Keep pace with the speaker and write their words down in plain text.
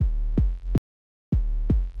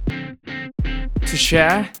to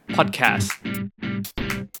share podcast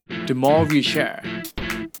the more we share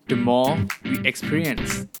the more we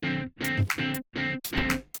experience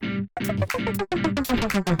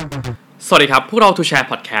สวัสดีครับพวกเรา to share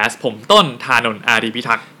podcast ผมต้นธานนท์อารีพิ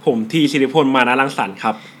ทักษ์ผมทีศิริพลมานะรังสรรค์ค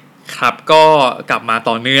รับครับก็กลับมา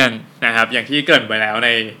ต่อเนื่องนะครับอย่างที่เกริ่นไปแล้วใ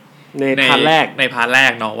นพาร์ทแร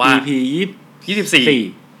กเนาะว่า EP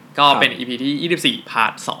 24ก็เป็น EP ที่24พา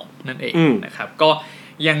ร์ท2นั่นเองนะครับก็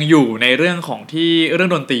ยังอยู่ในเรื่องของที่เรื่อ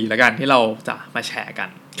งดนตรีละกันที่เราจะมาแชร์กัน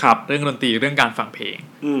ครับเรื่องดนตรีเรื่องการฟังเพลง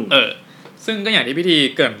ซึ่งก็อย่างที่พี่ที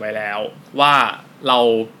เกริ่นไว้แล้วว่าเรา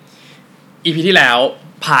EP ที่แล้ว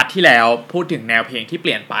พาร์ทที่แล้วพูดถึงแนวเพลงที่เป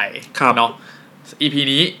ลี่ยนไปเนาะ EP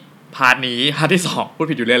นี้พาร์ทที่2พูด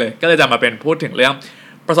ผิดอยู่เลยก็เลยจะมาเป็นพูดถึงเรื่อง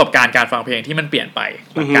ประสบการณ์การฟังเพลงที่มันเปลี่ยนไป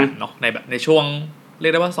เหมือนกันเนาะในแบบในช่วงเรีย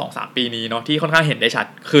กได้ว่า 2-3 ปีนี้เนาะที่ค่อนข้างเห็นได้ชัด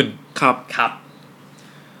ขึ้นครับ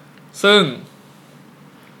ซึ่ง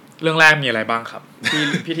เรื่องแรกมีอะไรบ้างครับที่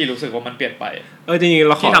พี่ทีรู้สึกว่ามันเปลี่ยนไปจริงๆ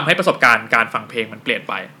เราขอที่ทำให้ประสบการณ์การฟังเพลงมันเปลี่ยน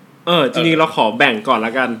ไปจริงๆเราขอแบ่งก่อนล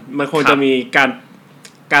ะกันมันควรจะมี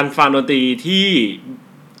การฟังดนตรีที่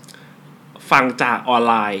ฟังจากออน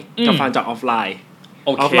ไลน์กับฟังจากออฟไลน์อ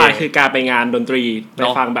อฟไลน์คือการไปงานดนตรีไป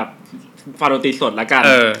ฟังแบบฟังดนตรีสดละกัน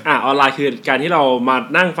ออนไลน์คือการที่เรามา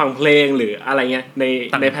นั่งฟังเพลงหรืออะไรเงี้ยใ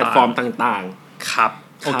นแพลตฟอร์มต่างๆครับ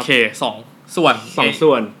โอเค2ส่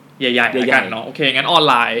วนใหญ่ๆกันเนาะโอเคงั้นออน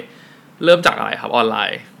ไลน์เริ่มจากอะไรครับออนไล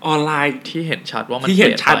น์ที่เห็นชัดว่ามันที่เห็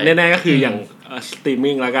นชัดแน่ๆก็คืออย่างสตรีม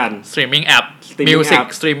มิ่งละกันสตรีมมิ่งแอปมิวสิก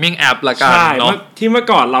สตรีมมิ่งแอปละกันเนาะที่เมื่อ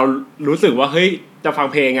ก่อนเรารู้สึกว่าเฮ้ยจะฟัง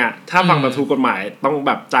เพลงอ่ะถ้าฟังแบบถูกกฎหมายต้องแ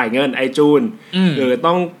บบจ่ายเงิน iTunes หรือ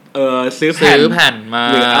ต้องซื้อแผ่นมา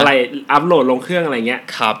หรืออะไรอัพโหลดลงเครื่องอะไรเงี้ย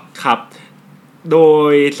ครับโด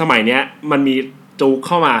ยสมัยเนี้ยมันมีจูกเ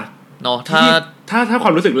ข้ามาเนาะถ้าคว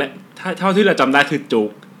ามรู้สึกและเท่าที่เราจำได้คือจู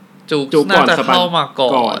กน่าจะเข้ามาก่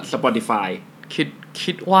อน Spotify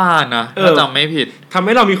คิดว่านะถ้าจำไม่ผิดทำใ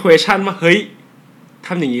ห้เรามี question ว่าเฮ้ยท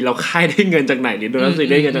ำอย่างนี้เราค่ายได้เงินจากไหนหรือโดนรัสเซีย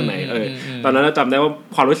ได้เงินจากไหนตอนนั้นเราจำได้ว่า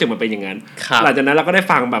ความรู้สึกมันเป็นอย่างนั้นหลังจากนั้นเราก็ได้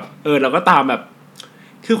ฟังแบบเราก็ตามแบบ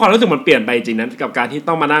คือความรู้สึกมันเปลี่ยนไปจริงนั้นกับการที่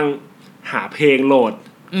ต้องมานั่งหาเพลงโหลด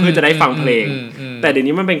เพื่อจะได้ฟังเพลงแต่เดี๋ยว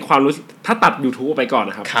นี้มันเป็นความรู้ถ้าตัด YouTube ออกไปก่อน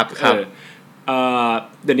นะครับ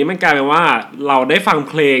เดี๋ยวนี้มันกลายเป็นว่าเราได้ฟัง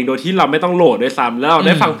เพลงโดยที่เราไม่ต้องโหลดด้วยซ้ำแล้วเราไ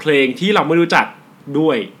ด้ฟังเพลงที่เราไม่รู้จักด้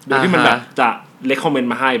วยโดยที่มันแบบจะrecommend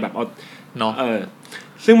มาให้แบบเนาะ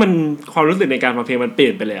ซึ่งมันความรู้สึกในการฟังเพลงมันเปลี่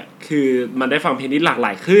ยนไปเลยคือมันได้ฟังเพลงที่หลากหล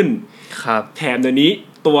ายขึ้นแถมเดี๋ยวนี้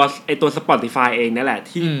ตัว Spotify เองนั่นแหละ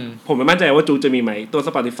ที่ผมไม่มั่นใจว่าจูจะมีไหมตัว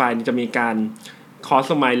Spotify นี่จะมีการ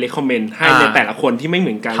customize recommend ให้ในแต่ละคนที่ไม่เห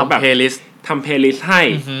มือนกันทำ playlist ให้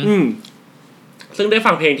ซึ่งได้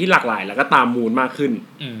ฟังเพลงที่หลากหลายแล้วก็ตามมูดมากขึ้น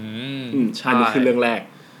อันนี้คือเรื่องแรก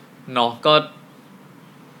เนาะก็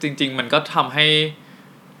จริงๆมันก็ทำให้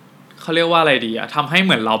เขาเรียกว่าอะไรดีอะทำให้เ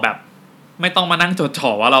หมือนเราแบบไม่ต้องมานั่งจดจ่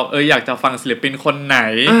อว่าเราอยากจะฟังศิลปินคนไหน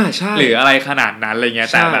หรืออะไรขนาดนั้นอะไรเงี้ย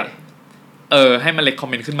แต่แบบให้มันเล็กคอม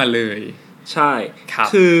เมนต์ขึ้นมาเลยใช่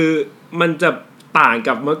คือมันจะต่าง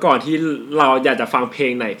กับเมื่อก่อนที่เราอยากจะฟังเพล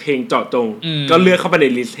งไหนเพลงเจาะจงก็เลือกเข้าไปใน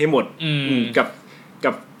ลิสต์ให้หมดกับ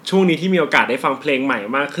ช่วงนี้ที่มีโอกาสได้ฟังเพลงใหม่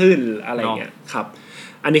มากขึ้นอะไรเงี้ยครับ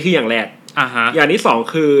อันนี้คืออย่างแรกอย่างที่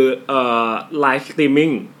2คือไลฟ์สตรีมมิ่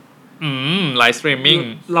งไลฟ์สตรีมมิ่ง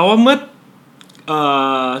เราว่าเมื่อ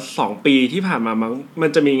2 ปีที่ผ่านมามัน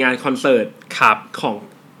จะมีงานคอนเสิร์ตข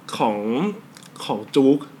อง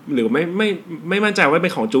จู๊กหรือไม่มั่นใจว่าเป็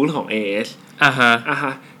นของจู๊กหรือของ AS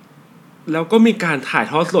แล้วก็มีการถ่าย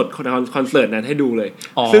ทอดสดคอนเสิร์ตนั้นให้ดูเลย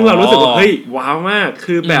ซึ่งเรารู้สึกว่าเฮ้ยว้าวมาก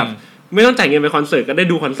คือแบบไม่ต้องจ่ายเงินไปคอนเสิร์ตก็ได้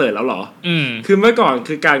ดูคอนเสิร์ตแล้วเหรอคือเมื่อก่อน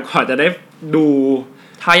คือการขอจะได้ดู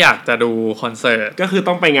ถ้าอยากจะดูคอนเสิร์ตก็คือ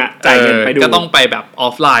ต้องไปจ่ายเงินไปดูก็ต้องไปแบบออ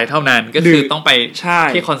ฟไลน์เท่านั้นก็คือต้องไป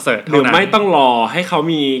ที่คอนเสิร์ตเท่านั้นหรือไม่ต้องรอให้เขา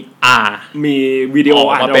มีวิดีโอ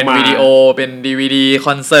อัดออกมาเป็นวิดีโอเป็น DVD ค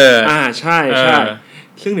อนเสิร์ตใช่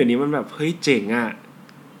ซึ่งเดี๋ยวนี้มันแบบเฮ้ยเจ๋ง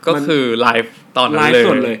ก็คือไลฟ์ตอนนั้น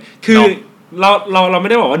เลย คือเราไม่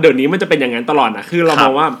ได้บอกว่าเดี๋ยวนี้มันจะเป็นอย่างนั้นตลอดนะคือเราม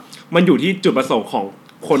องว่ามันอยู่ที่จุดประสงค์ของ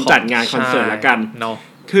คนจัดงานคอนเสิร์ตละกัน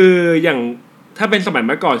คืออย่างถ้าเป็นสมัยเ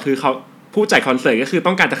มื่อก่อนคือเขาผู้จัดคอนเสิร์ตก็คือ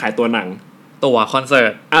ต้องการจะขายตัวหนังตัวคอนเสิร์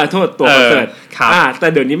ตตัวคอนเสิร์ตแต่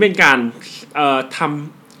เดี๋ยวนี้เป็นการท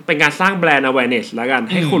ำเป็นการสร้างแบรนด์ awareness ละกัน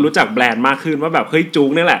ให้คนรู้จักแบรนด์มากขึ้นว่าแบบเฮ้ยจู๊ก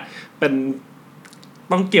นี่แหละเป็น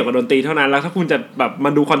ต้องเกี่ยวกับดนตรีเท่านั้นแล้วถ้าคุณจะแบบม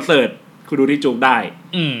าดูคอนเสิร์ตคุณดูที่จู๊กได้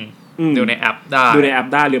ดูในแอปไ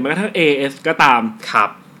ด้หรือแม้กระทั่ง AS ก็ตาม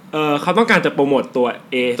เขาต้องการจะโปรโมตตัว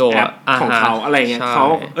AS แอปของเขาอะไรเงี้ยเขา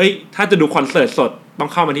ถ้าจะดูคอนเสิร์ตสดต้อง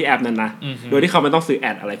เข้ามาที่แอปนั้นนะโดยที่เขาไม่ต้องซื้อแอ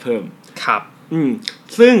ดอะไรเพิ่ม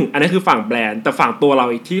ซึ่งอันนี้คือฝั่งแบรนด์แต่ฝั่งตัวเรา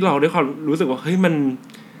อีกที่เราด้วยความรู้สึกว่าเฮ้ย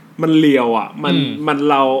มัน มันเลียวอ่ะมัน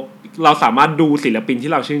เราสามารถดูศิลปิน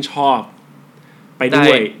ที่เราชื่นชอบไปด้ว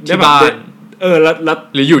ยที่บ้านแล้ว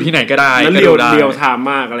หรืออยู่ที่ไหนก็ได้แล้วเลียวไทม์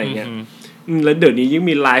มากอะไรเงี้ยแล้วเดี๋ยวนี้ยิ่ง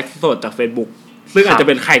มีไลฟ์สดจาก Facebook ซึ่งอาจจะเ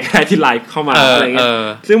ป็นใครก็ได้ที่ไลฟ์เข้ามาอะไรเงี้ย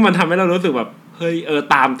ซึ่งมันทำให้เรารู้สึกแบบเฮ้ย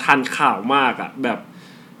ตามทันข่าวมากอ่ะแบบ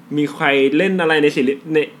มีใครเล่นอะไรใน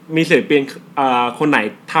มีศิลปินคนไหน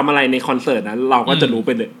ทำอะไรในคอนเสิร์ตนั้นเราก็จะรู้ไป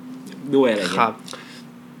ด้วยอะไรเงี้ย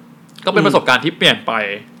ก็เป็นประสบการณ์ที่เปลี่ยนไป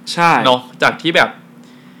ใช่เนาะจากที่แบบ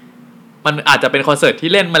มันอาจจะเป็นคอนเสิร์ตที่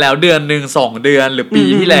เล่นมาแล้วเดือนนึง2เดือนหรือปี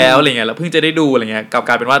ที่แล้วอะไรเงี้ยแล้วเพิ่งจะได้ดูอะไรเงี้ยก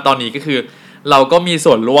ลายเป็นว่าตอนนี้ก็คือเราก็มี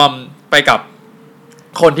ส่วนร่วมไปกับ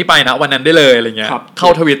คนที่ไปนะวันนั้นได้เลยอะไรเงี้ยเข้า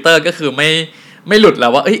Twitter ก็คือไม่หลุดแล้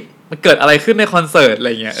วว่าเอ้ยมันเกิดอะไรขึ้นในคอนเสิร์ตอะไร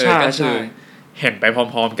เงี้ยก็คือเห็นไปพ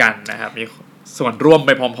ร้อมๆกันนะครับมีส่วนร่วมไ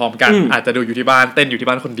ปพร้อมๆกันอาจจะดูอยู่ที่บ้านเต้นอยู่ที่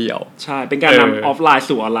บ้านคนเดียวใช่เป็นการนำออฟไลน์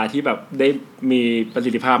สู่ออนไลน์ที่แบบได้มีประสิ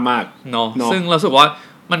ทธิภาพมากเนาะซึ่งเราสึกว่า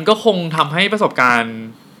มันก็คงทำให้ประสบการณ์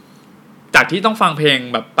จากที่ต้องฟังเพลง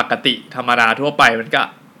แบบปกติธรรมดาทั่วไปมัน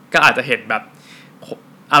ก็อาจจะเห็นแบบ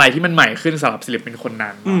อะไรที่มันใหม่ขึ้นสำหรับศิลปินคน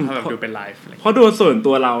นั้นถ้าแบบดูเป็นไลฟ์เพราะโดยส่วน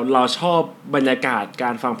ตัวเราชอบบรรยากาศกา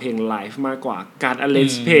รฟังเพลงไลฟ์มากกว่าการอเลน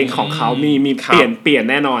จ์เพลงของเขามีเปลี่ยน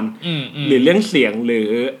แน่นอนหรือเรื่องเสียงหรือ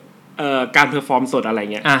การเพอร์ฟอร์มสดอะไร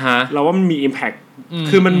เงี้ยเราว่ามันมี impact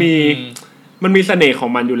คือมันมีเสน่ห์ของ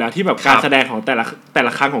มันอยู่แล้วที่แบบการแสดงของแต่ล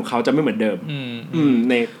ะครั้งของเขาจะไม่เหมือนเดิม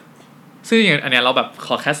ในซึ่งอันเนี้ยเราแบบข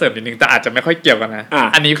อแค่เสริมนิดนึงแต่อาจจะไม่ค่อยเกี่ยวกันนะ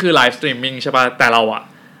อันนี้คือไลฟ์สตรีมมิ่งใช่ป่ะแต่เราอะ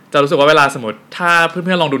จะรู้สึกว่าเวลาสมมติถ้าเ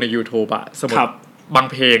พื่อนๆลองดูใน YouTube อะสมมติบาง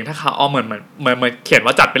เพลงถ้าเขาเหมือนเขียน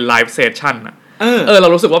ว่าจัดเป็นไลฟ์เซสชั่นอะเรา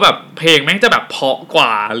รู้สึกว่าแบบเพลงแม่งจะแบบเพราะกว่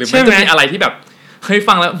าหรือมันจะมีอะไรที่แบบเฮ้ย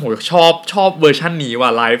ฟังแล้วโหชอบเวอร์ชันนี้ว่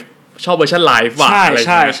ะไลฟ์ชอบเวอร์ชันไลฟ์ว่ะอะไรอย่า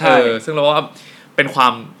งเงี้ยซึ่งเราว่าเป็นควา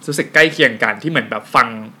มรู้สึกใกล้เคียงกันที่เหมือนแบบฟัง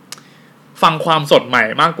ความสดใหม่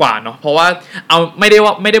มากกว่าเนาะเพราะว่าเอาไม่ไ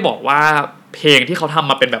ด้บอกว่าเพลงที่เขาท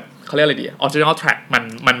ำมาเป็นแบบเขาเรียกอะไรดี original track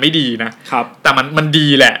มันไม่ดีนะครับแต่มันดี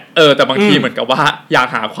แหละแต่บางทีเหมือนกับว่าอยาก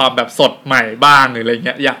หาความแบบสดใหม่บ้างหรืออะไรเ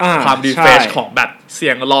งี้ยอยากความ refresh ของแบบเสี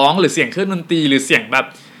ยงร้องหรือเสียงเครื่องดนตรีหรือเสียงแบบ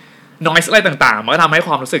noise อะไรต่างๆมันก็ทำให้ค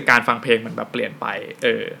วามรู้สึกการฟังเพลงมันแบบเปลี่ยนไป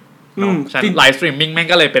ใช่ไลฟ์สตรีมมิ่งแม่ง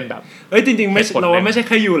ก็เลยเป็นแบบจริงๆไม่เราว่าไม่ใช่แ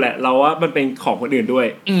ค่อยู่แหละเราว่ามันเป็นของคนอื่นด้วย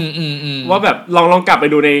ว่าแบบลองกลับไป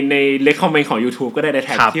ดูในเลคคอมเมนต์ของ YouTube ก็ได้ในแ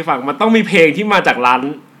ท็กที่ฟังมันต้องมีเพลงที่มาจากร้าน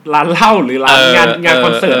เหล้าหรือร้านงานค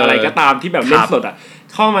อนเสิร์ตอะไรก็ตามที่แบบเล่นสดอ่ะ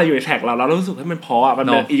เข้ามาอยู่ในแท็กเรารู้สึกให้มันเพราะอ่ะมันเ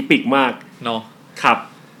ป็นอีพิกมากเนาะครับ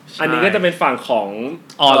อันนี้ก็จะเป็นฝั่งของ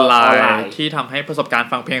ออนไลน์ที่ทำให้ประสบการณ์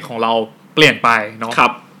ฟังเพลงของเราเปลี่ยนไปเนาะ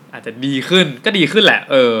อาจจะดีขึ้นก็ดีขึ้นแหละ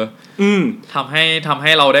ทำใ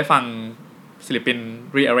ห้เราได้ฟังศิลปิน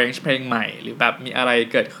rearrange เพลงใหม่หรือแบบมีอะไร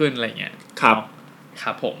เกิดขึ้นอะไรเงี้ยค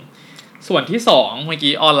รับผมส่วนที่2เมื่อ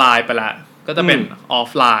กี้ออนไลน์ไปละก็จะเป็นออ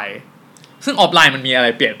ฟไลน์ซึ่งออฟไลน์มันมีอะไร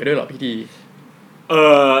เปลี่ยนไปด้วยหรอพี่ดี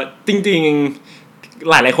จริงๆ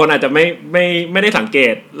หลายคนอาจจะไม่ได้สังเก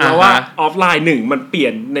ตแล้วว่าออฟไลน์1มันเปลี่ย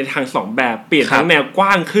นในทาง2แบบเปลี่ยนทั้งแนวก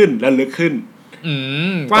ว้างขึ้นและลึกขึ้น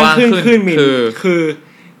กว้างขึ้นมีคือ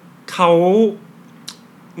เขา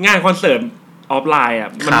งานคอนเสิร์ตออฟไลน์อ่ะ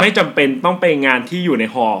มันไม่จำเป็นต้องไปงานที่อยู่ใน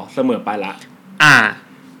ฮอลล์เสมอไปละ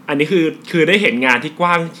อันนี้คือได้เห็นงานที่ก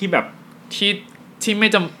ว้างที่แบบที่ไ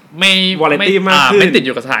ม่วาไรตี้มากขึ้นไม่ติดอ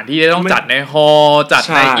ยู่กับสถานที่ต้องจัดในฮอลล์จัด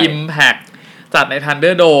ใน Impact จัดใน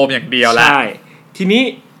Thunderdome อย่างเดียวแล้วใช่ทีนี้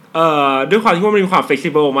ด้วยความที่ว่ามันมีความ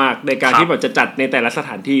flexible มากในการที่แบบจะจัดในแต่ละสถ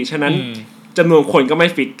านที่ฉะนั้นจำนวนคนก็ไม่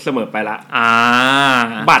ฟิกเสมอไปละ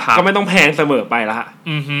บัตรก็ไม่ต้องแพงเสมอไปละ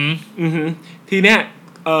ทีเนี้ย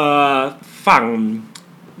ฝั่ง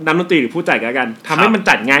นักดนตรีหรือผู้จัดกันทำให้มัน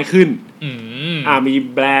จัดง่ายขึ้นมี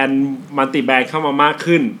แบรนด์มัลติแบรนด์เข้ามามาก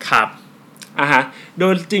ขึ้นครับฮะโด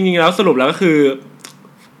ยจริงๆแล้วสรุปแล้วก็คือ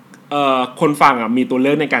คนฟังมีตัวเลื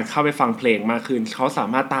อกในการเข้าไปฟังเพลงมากขึ้นเขาสา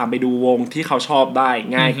มารถตามไปดูวงที่เขาชอบได้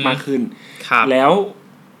ง่ายมากขึ้นแล้ว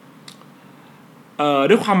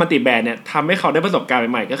ด้วยความมัลติแบรนด์เนี่ยทำให้เขาได้ประสบการณ์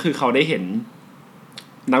ใหม่ๆก็คือเขาได้เห็น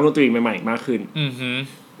นักดนตรีใหม่ๆมากขึ้น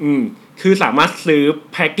คือสามารถซื้อ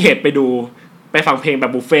แพ็กเกจไปฟังเพลงแบ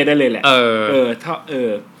บบุฟเฟ่ได้เลยแหละ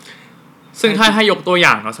ซึ่งถ้าให้ยกตัวอ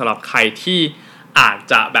ย่างเนาะสำหรับใครที่อาจ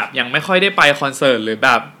จะแบบยังไม่ค่อยได้ไปคอนเสิร์ตหรือแบ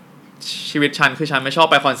บชีวิตฉันคือฉันไม่ชอบ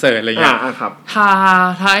ไปคอนเสิร์ตอะไรเงี้ย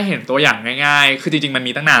ถ้าให้เห็นตัวอย่างง่ายๆคือจริงๆมัน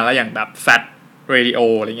มีตั้งนานแล้วอย่างแบบ Fat Radio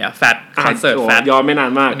อะไรเงี้ย Fat คอนเสิร์ต Fat ย้อนไม่นา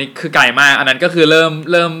นมากอันนี้คือไกลมากอันนั้นก็คือเ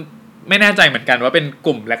ริ่มไม่แน่ใจเหมือนกันว่าเป็นก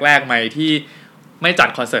ลุ่มแรกๆไหมที่ไม่จัด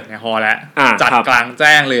คอนเสิร์ตในฮอลล์แล้วจัดกลางแ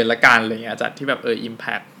จ้งเลยละกันอะไรเงี้ยจัดที่แบบ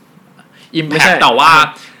Impact แต่ว่า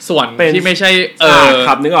ส่วนที่ไม่ใช่ค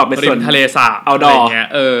รับนึกออกเป็นส่วนทะเลสาบอะไรเงี้ย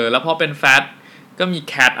แล้วพอเป็นแฟตก็มี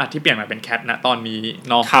แคทที่เปลี่ยนมาเป็นแคทนะตอนนี้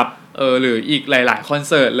เนาะหรืออีกหลายๆคอน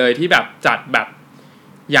เสิร์ตเลยที่แบบจัดแบบ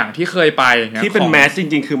อย่างที่เคยไปอย่างเงี้ยที่เป็นแมสจ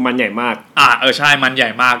ริงๆคือมันใหญ่มากใช่มันใหญ่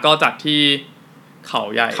มากก็จากที่เขา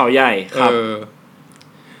ใหญ่ครับ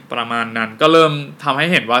ประมาณนั้นก็เริ่มทำให้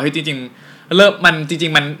เห็นว่าเฮ้ยจริงๆเริ่มมันจริ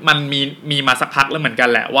งๆมันมีมาสักพักแล้วเหมือนกัน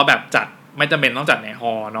แหละว่าแบบจัดไม่จำเป็นต้องจัดในฮ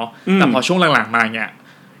อลล์เนาะแต่พอช่วงหลังๆมาเนี่ย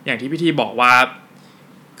อย่างที่พี่ทีบอกว่า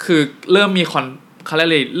คือเริ่มมีเขาเรียก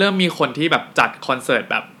เลยเริ่มมีคนที่แบบจัดคอนเสิร์ต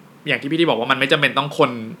แบบอย่างที่พี่ทีบอกว่ามันไม่จำเป็นต้องค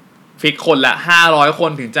นฟิกคนละ500ค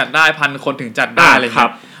นถึงจัดได้ 1,000 คนถึงจัดได้อะไรเงี้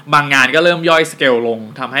ยบางงานก็เริ่มย่อยสเกลลง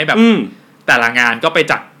ทำให้แบบแต่ละงานก็ไป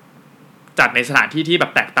จัดในสถานที่ที่แบ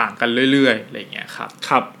บแตกต่างกันเรื่อยๆอะไรเงี้ยครับค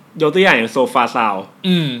รับยกตัวอย่างโซฟาซาว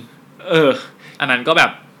อันนั้นก็แบ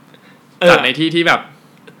บจัดในที่ที่แบบ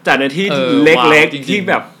จัดในที่เล็กๆที่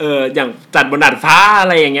แบบอย่างจัดบนดาดฟ้าอะ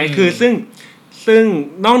ไรอย่างเงี้ยคือซึ่ง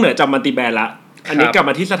นอกเหนือจากมัลติแบรนด์ละอันนี้กลับ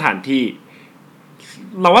มาที่สถานที่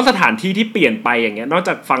เราว่าสถานที่ที่เปลี่ยนไปอย่างเงี้ยนอกจ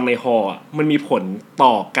ากฟังในฮอลล์มันมีผล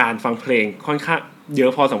ต่อการฟังเพลงค่อนข้างเยอ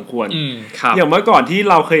ะพอสมควรอย่างเมื่อก่อนที่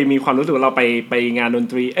เราเคยมีความรู้สึกว่าเราไปงานดน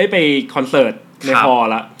ตรีไปคอนเสิร์ตในฮอลล์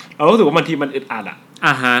ละเรารู้สึกว่าบางทีมันอึดอัด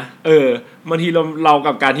บางทีเรา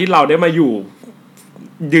กับการที่เราได้มาอยู่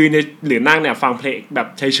ยืนหรือนั่งเนี่ยฟังเพลงแบบ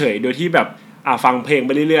เฉยๆโดยที่แบบฟังเพลงไป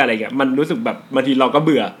เรื่อยๆอะไรเงี้ยมันรู้สึกแบบบางทีเราก็เ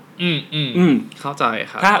บื่อเข้าใจ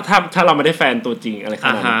ครับถ้าเราไม่ได้แฟนตัวจริงอะไรข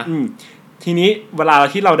นาดนั้นทีนี้เวลา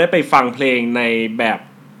ที่เราได้ไปฟังเพลงในแบบ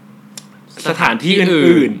สถานที่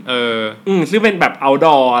อื่นซึ่งเป็นแบบ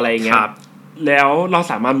outdoor อะไรเงี้ยแล้วเรา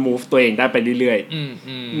สามารถ move ตัวเองได้ไปเรื่อย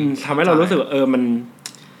ๆทำให้เรารู้สึก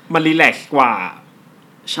มันรีแลกซ์กว่า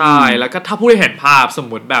ใช่แล้วก็ถ้าผู้ได้เห็นภาพสม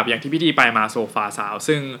มุติแบบอย่างที่พี่ดีไปมาโซฟาซาว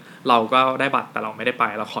ซึ่งเราก็ได้บัตรแต่เราไม่ได้ไป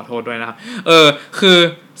เราขอโทษด้วยนะครับคือ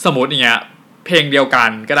สมมติอย่างเงี้ยเพลงเดียวกัน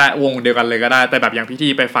ก็ได้วงเดียวกันเลยก็ได้แต่แบบอย่างพี่ดี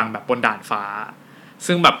ไปฟังแบบบนดาดฟ้า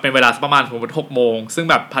ซึ่งแบบเป็นเวลาประมาณ6 โมงซึ่ง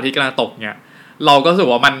แบบพระอาทิตย์กำลังตกเนี่ยเราก็รู้สึก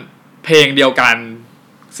ว่ามันเพลงเดียวกัน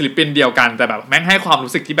ศิลปินเดียวกันแต่แบบแม่งให้ความ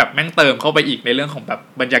รู้สึกที่แบบแม่งเติมเข้าไปอีกในเรื่องของแบบ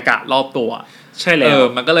บรรยากาศรอบตัวใช่แล้ว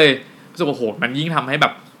มันก็เลยรู้สึกว่าโหมันยิ่งทำให้แบ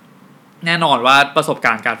บแน่นอนว่าประสบก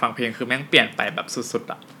ารณ์การฟังเพลงคือแม่งเปลี่ยนไปแบบสุด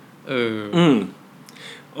ๆอ่ะ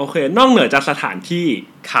โอเคนอกเหนือจากสถานที่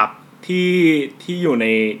ครับที่อยู่ใน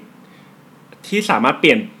ที่สามารถเป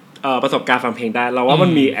ลี่ยนประสบการณ์ฟังเพลงได้เราว่ามั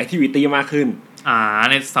นมีแอคทิวิตี้มากขึ้น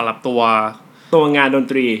ในสำหรับตัวงานดน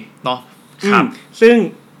ตรีเนาะครับซึ่ง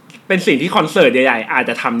เป็นสิ่งที่คอนเสิร์ตใหญ่ๆอาจ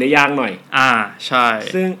จะทำได้ยากหน่อยใช่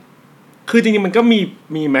ซึ่งคือจริงๆมันก็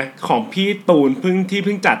มีไหมของพี่ตูนเ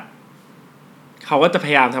พิ่งจัดเขาก็จะพ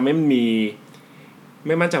ยายามทำให้มันมีไ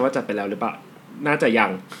ม่มั่นใจว่าจัดไปแล้วหรือเปล่าน่าจะยั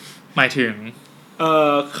งหมายถึง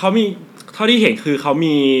เขามีเท่าที่เห็นคือเขา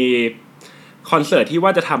มีคอนเสิร์ตที่ว่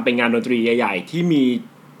าจะทำเป็นงานดนตรีใหญ่ๆที่มี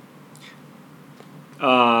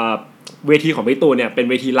เวทีของพี่ตูนเนี่ยเป็น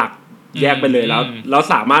เวทีหลักแยกไปเลยแล้ว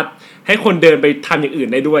สามารถให้คนเดินไปทำอย่างอื่น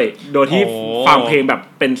ได้ด้วยโดยที่ฟังเพลงแบบ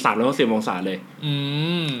เป็น360องศาเลย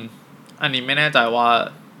อันนี้ไม่แน่ใจว่า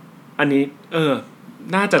อันนี้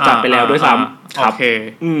น่าจะจัดไปแล้วด้วยซ้ำครับ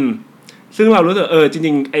ซึ่งเรารู้สึกจ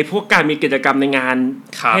ริงๆไอ้พวกการมีกิจกรรมในงาน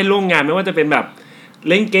ให้ร่วมงานไม่ว่าจะเป็นแบบ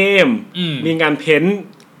เล่นเกมมีงานเพ้นท์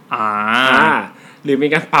หรือมี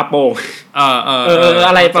การปาโป่ง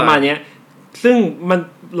อะไรประมาณนี้ซึ่งมัน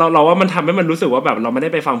เราว่ามันทำให้มันรู้สึกว่าแบบเราไม่ได้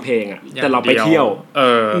ไปฟังเพลงอ่ะแต่เราไปเที่ยว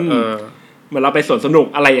เหมือนเราไปสวนสนุก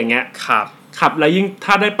อะไรอย่างเงี้ยครับแล้วยิ่ง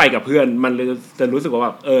ถ้าได้ไปกับเพื่อนมันจะรู้สึกว่าแบ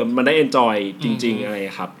บมันได้เอนจอยจริงๆอะไร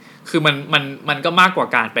ครับคือมันก็มากกว่า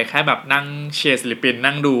การไปแค่แบบนั่งเชียร์ศิลปิน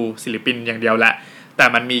นั่งดูศิลปินอย่างเดียวแหละแต่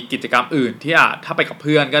มันมีกิจกรรมอื่นที่ถ้าไปกับเ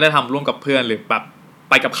พื่อนก็ได้ทำร่วมกับเพื่อนหรือแบบ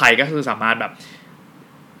ไปกับใครก็คือสามารถแบบ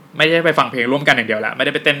ไม่ได้ไปฟังเพลงร่วมกันอย่างเดียวแหละไม่ไ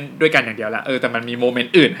ด้ไปเต้นด้วยกันอย่างเดียวแหละแต่มันมีโมเมน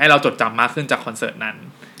ต์อื่นให้เราจดจำมากขึ้นจากคอนเสิร์ตนั้น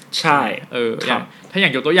ใช่ถ้าอย่า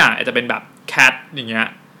งยกตัวอย่างอาจจะเป็นแบบแคทอย่างเงี้ย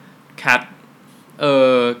แคท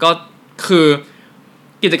ก็คือ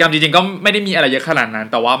กิจกรรมจริงๆก็ไม่ได้มีอะไรเยอะขนาดนั้น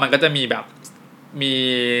แต่ว่ามันก็จะมีแบบมี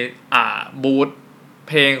บูธเ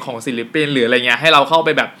พลงของศิลปินหรืออะไรเงี้ยให้เราเข้าไป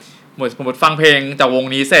แบบสมมติฟังเพลงจากวง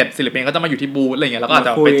นี้เสร็จศิลปินก็จะมาอยู่ที่บูธอะไรเงี้ยแล้วก็อาจจ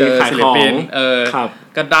ะไปเจอศิลปิน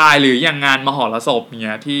ก็ได้หรืออย่างงานมหรสพเ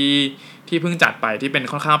งี้ยที่เพิ่งจัดไปที่เป็น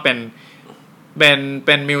ค่อนข้างเ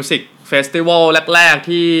ป็นมิวสิกเฟสติวัลแรกๆ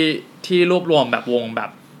ที่รวบรวมแบบวงแบ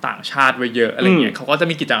บต่างชาติไว้เยอะอะไรเงี้ยเขาก็จะ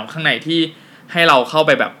มีกิจกรรมข้างในที่ให้เราเข้าไ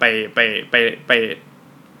ปแบบไป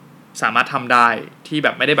สามารถทำได้ที่แบ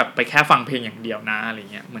บไม่ได้แบบไปแค่ฟังเพลงอย่างเดียวนะอะไร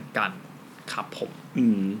เงี้ยเหมือนกันครับผม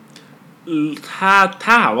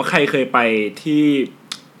ถ้าหากว่าใครเคยไปที่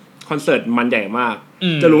คอนเสิร์ตมันใหญ่มาก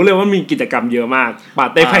จะรู้เลยว่ามีกิจกรรมเยอะมากปา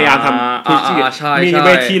เต้พยายามทำทุกที่มีเว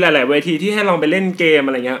ทีหลายๆเวทีที่ให้ลองไปเล่นเกมอ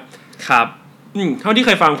ะไรเงี้ยครับเท่าที่เค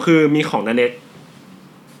ยฟังคือมีของนันเน็ก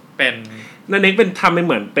เป็นนันเน็กเป็นทำเป็นเ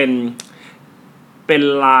หมือนเป็น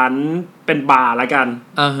ร้านเป็นบาร์ละกัน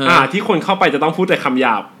ที่คนเข้าไปจะต้องพูดแต่คำหย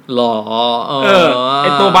าบ หรอไอ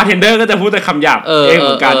ตัวบาร์เทนเดอร์ก็จะพูดแต่คำหยาบเองเห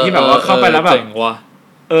มือนกันที่แบบว่าเข้าไปแล้วแบบ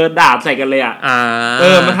ด่าใส่กันเลยอ่ะ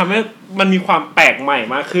มันทำให้มันมีความแปลกใหม่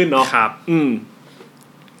มากขึ้นเนาะครับ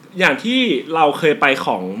อย่างที่เราเคยไปข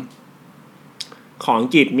องอัง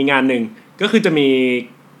กฤษมีงานหนึ่งก็คือจะมี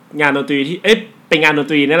งานดนตรีที่เป็นงานดน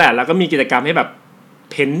ตรีนี่แหละแล้วก็มีกิจกรรมให้แบบ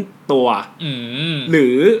เพ้นตัวหรื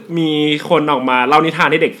อมีคนออกมาเล่านิทาน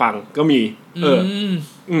ให้เด็กฟังก็มี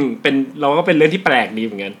เป็นเราก็เป็นเรื่องที่แปลกดีเ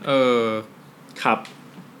หมือนกันครับ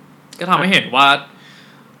ก็ทำให้เห็นว่า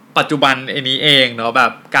ปัจจุบันไอ้นี้เองเนาะแบ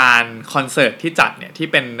บการคอนเสิร์ตที่จัดเนี่ยที่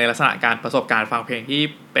เป็นในลักษณะการประสบการณ์ฟังเพลงที่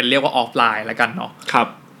เป็นเรียกว่าออฟไลน์แล้วกันเนาะครับ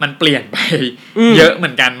มันเปลี่ยนไปเยอะเหมื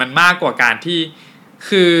อนกันมันมากกว่าการที่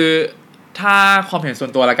คือถ้าความเห็นส่ว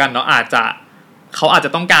นตัวแล้วกันเนาะเขาอาจจ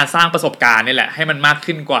ะต้องการสร้างประสบการณ์นี่แหละให้มันมาก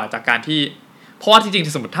ขึ้นกว่าจากการที่เพราะว่าจริง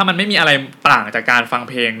ๆสมมติถ้ามันไม่มีอะไรต่างจากการฟัง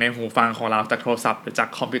เพลงในหูฟังของเราจากโทรศัพท์หรือจาก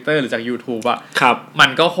คอมพิวเตอร์หรือจาก YouTube อ่ะมัน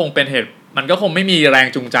ก็คงไม่มีแรง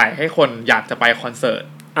จูงใจให้คนอยากจะไปคอนเสิร์ต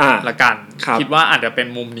ละกันคิดว่าอาจจะเป็น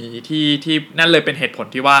มุมนี้ที่นั่นเลยเป็นเหตุผล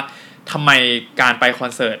ที่ว่าทำไมการไปคอ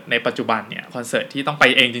นเสิร์ตในปัจจุบันเนี่ยคอนเสิร์ตที่ต้องไป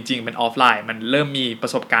เองจริงๆเป็นออฟไลน์มันเริ่มมีปร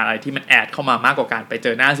ะสบการณ์อะไรที่มันแอดเข้ามามากกว่าการไปเจ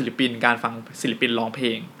อหน้าศิลปินการฟังศิลปินร้องเพล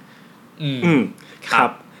งครั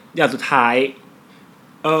บอย่างสุดท้าย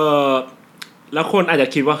แล้วคนอาจจะ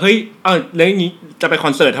คิดว่าเฮ้ยเรื่องนี้จะไปค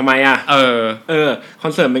อนเสิร์ตทำไมอ่ะคอ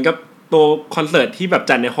นเสิร์ตมันก็ตัวคอนเสิร์ตที่แบบ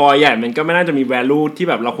จัดในฮอลล์ใหญ่มันก็ไม่น่าจะมี value ที่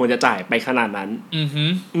แบบเราควรจะจ่ายไปขนาดนั้น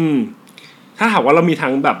ถ้าหากว่าเรามีทั้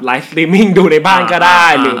งแบบไลฟ์สตรีมมิ่งดูในบ้านก็ได้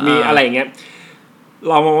หรือมีอะไรอย่างเงี้ย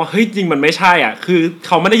เรามองว่าเฮ้ยจริงมันไม่ใช่อ่ะคือเ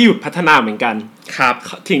ขาไม่ได้หยุดพัฒนาเหมือนกันครับ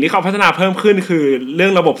สิ่งที่เขาพัฒนาเพิ่มขึ้นคือเรื่อ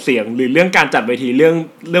งระบบเสียงหรือเรื่องการจัดเวทีเ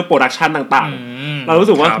รื่องโปรดักชันต่างๆเรารู้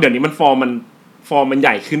สึกว่าเดี๋ยวนี้มันฟอร์มมันให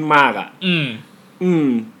ญ่ขึ้นมากอ่ะ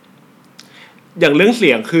อย่างเรื่องเสี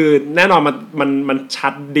ยงคือแน่นอนมันชั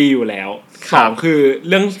ดดีอยู่แล้วสองคือ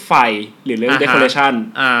เรื่องไฟหรือเรื่อง decoration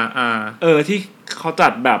ที่เขาจั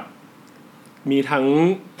ดแบบมีทั้ง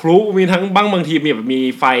พลุมีทั้งบางทีมี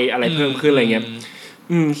ไฟอะไรเพิ่มขึ้นอะไรเงี้ย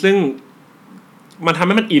ซึ่งมันทำใ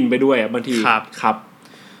ห้มันอินไปด้วยอ่ะบางทีครับ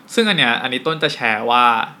ซึ่งอันนี้ต้นจะแชร์ว่า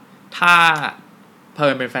ถ้าเพิ่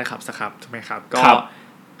มเป็นแฟนคลับสักครับถูกไหมครับก็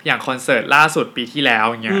อย่างคอนเสิร์ตล่าสุดปีที่แล้ว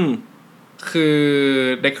อย่างเงี้ยคือ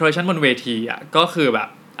decoration บนเวทีอ่ะก็คือแบบ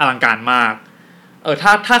อลังการมาก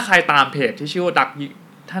ถ้าใครตามเพจที่ชื่อว่าดัก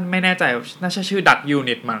ท่านไม่แน่ใจน่าจะชื่อดักยู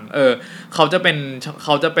นิตมั้งเขาจะเ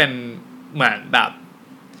ป็นเหมือนแบบ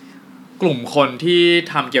กลุ่มคนที่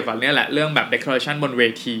ทำเกี่ยวกับเนี่ยแหละเรื่องแบบ decoration บนเว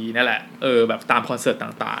ทีนั่นแหละแบบตามคอนเสิร์ต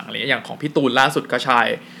ต่างๆอะไรอย่างของพี่ตูนล่าสุดก็ใช่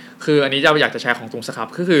คืออันนี้อยากจะแชร์ของตูนสักครับ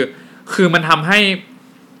คือมันทำให้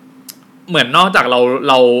เหมือนนอกจากเร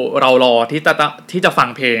ารอที่จะฟัง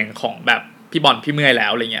เพลงของแบบพี่บอลพี่เมื่อยแล้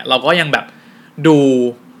วอะไรเงี้ยเราก็ยังแบบดู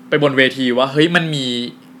ไปบนเวทีว่าเฮ้ยมัน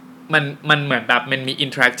เหมือนแบบมันมีอิน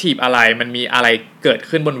เทอร์แอคทีฟอะไรมันมีอะไรเกิด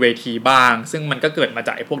ขึ้นบนเวทีบ้างซึ่งมันก็เกิดมาจ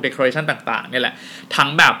ากไอ้พวกเดคอเรชันต่างๆนี่แหละทั้ง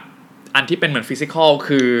แบบอันที่เป็นเหมือนฟิสิกอล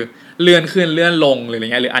คือเลื่อนขึ้นเลื่อนลงหรืออะไร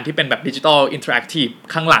เงี้ยหรืออันที่เป็นแบบดิจิตอลอินเทอร์แอคทีฟ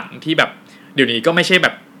ข้างหลังที่แบบเดี๋ยวนี้ก็ไม่ใช่แบ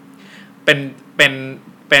บเป็น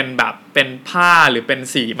แบบเป็นผ้าหรือเป็น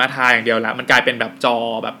สีมาทาอย่างเดียวแล้วมันกลายเป็นแบบจ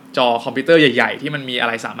อคอมพิวเตอร์ใหญ่ๆที่มันมีอะไ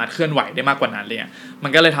รสามารถเคลื่อนไหวได้มากกว่านั้นเลยมั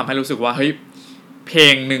นก็เลยทำให้รู้สึกว่าเฮ้ยเพล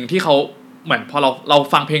งนึงที่เขาเหมือนพอเรา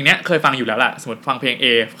ฟังเพลงเนี้ยเคยฟังอยู่แล้วแหละสมมติฟังเพลง A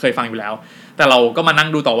เคยฟังอยู่แล้วแต่เราก็มานั่ง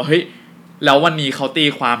ดูต่อว่าเฮ้ยแล้ววันนี้เขาตี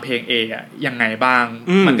ความเพลง A อ่ะยังไงบ้าง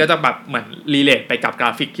มันก็จะแบบเหมือนรีเลทไปกับกร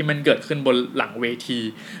าฟิกที่มันเกิดขึ้นบนหลังเวที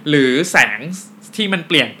หรือแสงที่มันเ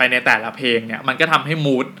ปลี่ยนไปในแต่ละเพลงเนี่ยมันก็ทำให้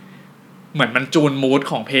มูดเหมือนมันจูนมูด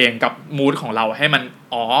ของเพลงกับมูดของเราให้มัน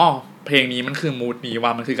เพลงนี้มันคือมูดนี้ว่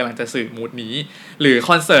ามันคือกำลังจะสื่อมูดนี้หรือ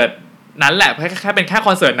คอนเสิร์ตนั้นแหละแค่เป็นแค่ค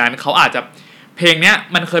อนเสิร์ตนั้นเขาอาจจะเพลงเนี้ย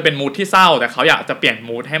มันเคยเป็นมูดที่เศร้าแต่เขาอยากจะเปลี่ยน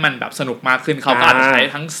มูดให้มันแบบสนุกมากขึ้นเขาก็อาจจะใช้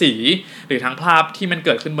ทั้งสีหรือทั้งภาพที่มันเ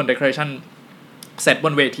กิดขึ้นบน decoration เซตบ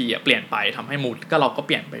นเวทีเปลี่ยนไปทำให้มูดก็เราก็เ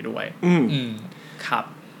ปลี่ยนไปด้วยครับ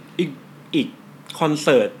อีกคอนเ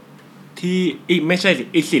สิร์ตที่ไม่ใช่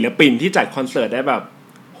อีกศิลปินที่จัดคอนเสิร์ตได้แบบ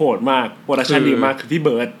โหดมากโปรดักชั่นดีมากคือพี่เ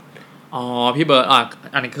บิร์ดพี่เบิร์ด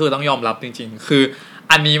อันนี้คือต้องยอมรับจริงๆคือ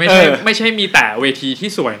อันนี้ไม่ใช่มีแต่เวทีที่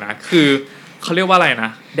สวยนะคือเขาเรียกว่าอะไรน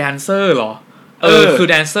ะแดนเซอร์เหรอคือ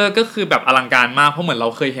แดนเซอร์ก็คือแบบอลังการมากเพราะเหมือนเรา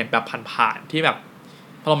เคยเห็นแบบผ่านๆที่แบบ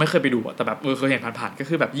เพราะเราไม่เคยไปดูแต่แบบเคยเห็นผ่านๆก็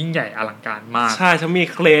คือแบบยิ่งใหญ่อลังการมากใช่ทั้งมี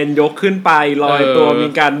เครนยกขึ้นไปลอยตัวมี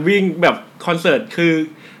การวิ่งแบบคอนเสิร์ตคือ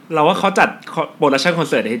เราว่าเขาจัดโปรดักชั่นคอน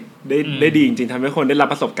เสิร์ตได้ดีจริงๆทำให้คนได้รับ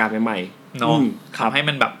ประสบการณ์ใหม่ๆเนาะทำให้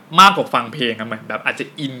มันแบบมากกว่าฟังเพลงเหมือนแบบอาจจะ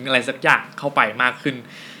อินอะไรสักอย่างเข้าไปมากขึ้น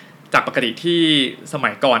จากปกติที่ส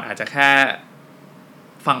มัยก่อนอาจจะแค่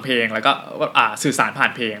ฟังเพลงแล้วก็สื่อสารผ่า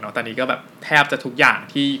นเพลงเนาะตอนนี้ก็แบบแทบจะทุกอย่าง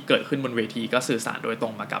ที่เกิดขึ้นบนเวทีก็สื่อสารโดยตร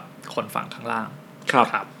งมากับคนฟังข้างล่าง ค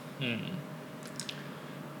รับ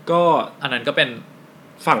ก็อันนั้นก็เป็น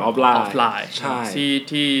ฝั่งออฟไลน์ใช่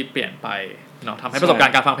ที่เปลี่ยนไปเนาะทำให้ประสบการ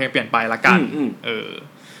ณ์การฟังเพลงเปลี่ยนไปละกัน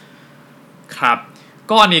ครับ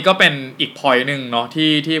ก็อันนี้ก็เป็นอีก point นึงเนาะ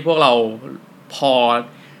ที่พวกเราพอ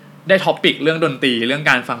ได้ท็อปิกเรื่องดนตรีเรื่อง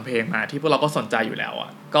การฟังเพลงมาที่พวกเราก็สนใจอยู่แล้วอ่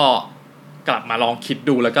ะก็กลับมาลองคิด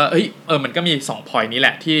ดูแล้วก็มันก็มี2 point นี้แห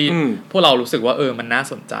ละที่พวกเรารู้สึกว่ามันน่า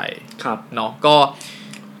สนใจเนาะก็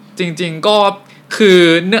จริงๆก็คือ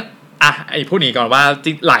ไอ้พูดนี้ก่อนว่า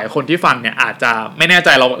หลายคนที่ฟังเนี่ยอาจจะไม่แน่ใจ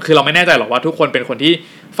เราไม่แน่ใจหรอกว่าทุกคนเป็นคนที่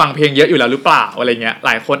ฟังเพลงเยอะอยู่แล้วหรือเปล่าอะไรเงี้ยห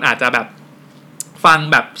ลายคนอาจจะแบบฟัง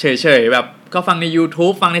แบบเฉยๆแบบก็ฟังใน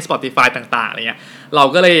YouTube ฟังใน Spotify ต่างๆอะไรเงี้ยเรา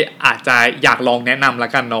ก็เลยอาจจะอยากลองแนะนำละ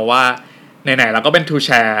กันเนาะว่าไหนๆเราก็เป็น To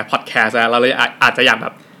Share Podcast แล้วเราเลยอาจจะอยากแบ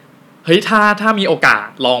บเฮ้ยถ้ามีโอกาส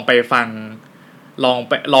ลองไปฟังล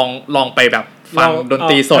องไปแบบฟังดน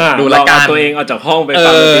ตรีสดดูละกันตัวเองเอาจากห้องไปฟั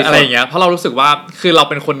งดนตรีสดอะไรอย่างเงี้ยเพราะเรารู้สึกว่าคือเรา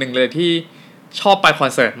เป็นคนนึงเลยที่ชอบไปคอ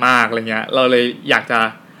นเสิร์ตมากอะไรเงี้ยเราเลยอยากจะ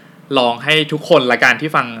ลองให้ทุกคนละกันที่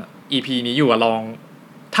ฟัง EP นี้อยู่ลอง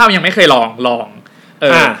ถ้ายังไม่เคยลอง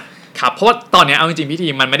ครับเพราะว่าตอนนี้เอาจริงๆพี่ที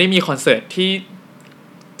มันไม่ได้มีคอนเสิร์ต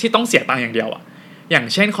ที่ต้องเสียตังค์อย่างเดียวอะอย่าง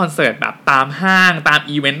เช่นคอนเสิร์ตแบบตามห้างตาม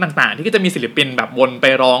อีเวนต์ต่างๆที่ก็จะมีศิลปินแบบวนไป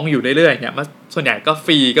ร้องอยู่เรื่อยๆเนี่ยส่วนใหญ่ก็ฟ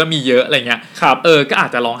รีก็มีเยอะอะไรเงี้ยก็อา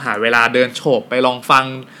จจะลองหาเวลาเดินโฉบไปลองฟัง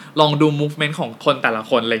ลองดูมูฟเมนต์ของคนแต่ละ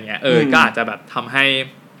คนอะไรเงี้ยก็อาจจะแบบทำให้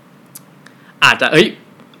อาจจะ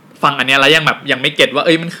ฟังอันเนี้ยแล้วยังไม่เก็ตว่า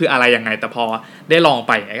มันคืออะไรยังไงแต่พอได้ลองไ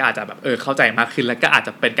ปก็อาจจะแบบเข้าใจมากขึ้นแล้วก็อาจจ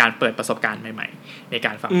ะเป็นการเปิดประสบการณ์ใหม่ๆในก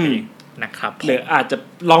ารฟังเพลงนะครับหรืออาจจะ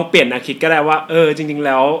ลองเปลี่ยนแนวคิดก็ได้ว่าจริงๆ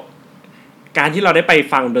แล้วการที่เราได้ไป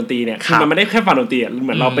ฟังดนตรีเนี่ยคือมันไม่ได้แค่ฟังดนตรีเห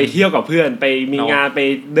มือนเราไปเที่ยวกับเพื่อนไปมีงานไป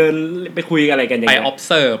เดินไปคุยอะไรกันอย่างเงี้ยไป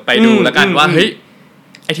observe ไปดูแล้วกันว่าเฮ้ย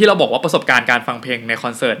ไอ้ที่เราบอกว่าประสบการณ์การฟังเพลงในค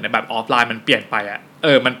อนเสิร์ตในแบบออฟไลน์มันเปลี่ยนไป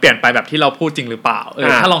มันเปลี่ยนไปแบบที่เราพูดจริงหรือเปล่า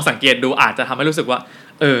ถ้าลองสังเกตดูอาจจะทำให้รู้สึกว่า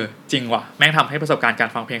จริงว่ะแม่งทำให้ประสบการณ์การ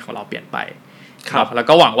ฟังเพลงของเราเปลี่ยนไปครับแล้ว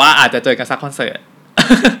ก็หวังว่าอาจจะเจอกันสักคอนเสิร์ต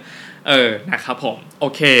นะครับผมโอ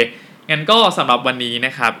เคงั้นก็สำหรับวันนี้น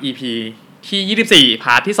ะครับ EP ที่24พ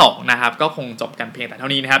าร์ทที่2นะครับก็คงจบกันเพียงแต่เท่า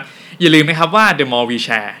นี้นะครับอย่าลืมนะครับว่า the more we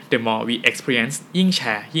share the more we experience ยิ่งแช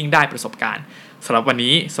ร์ยิ่งได้ประสบการณ์สำหรับวัน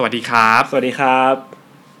นี้สวัสดีครับสวัสดีครับ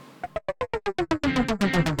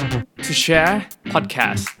To share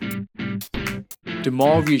podcast the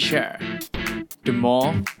more we share the more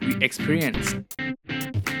we experience